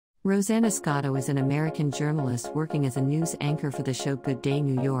Rosanna Scotto is an American journalist working as a news anchor for the show Good Day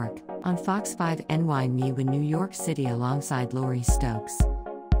New York, on Fox 5 NY in New York City alongside Lori Stokes.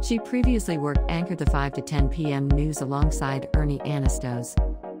 She previously worked anchored the 5 to 10 p.m. news alongside Ernie Anastos.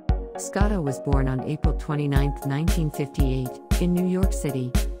 Scotto was born on April 29, 1958, in New York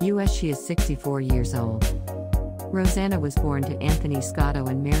City, U.S. She is 64 years old. Rosanna was born to Anthony Scotto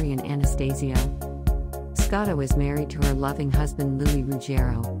and Marian Anastasio. Scotto is married to her loving husband Louis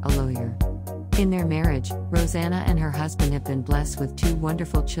Ruggiero, a lawyer. In their marriage, Rosanna and her husband have been blessed with two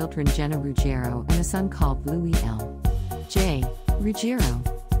wonderful children, Jenna Ruggiero and a son called Louis L. J. Ruggiero.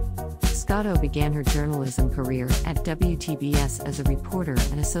 Scotto began her journalism career at WTBS as a reporter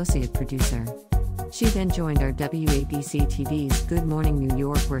and associate producer. She then joined our WABC TV's Good Morning New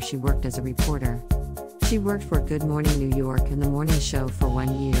York, where she worked as a reporter. She worked for Good Morning New York and the morning show for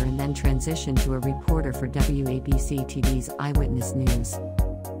 1 year and then transitioned to a reporter for WABC TV's Eyewitness News.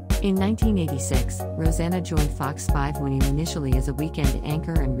 In 1986, Rosanna joined Fox 5 initially as a weekend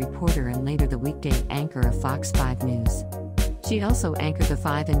anchor and reporter and later the weekday anchor of Fox 5 News. She also anchored the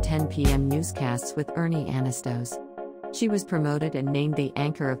 5 and 10 p.m. newscasts with Ernie Anastos. She was promoted and named the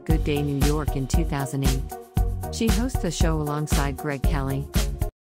anchor of Good Day New York in 2008. She hosts the show alongside Greg Kelly,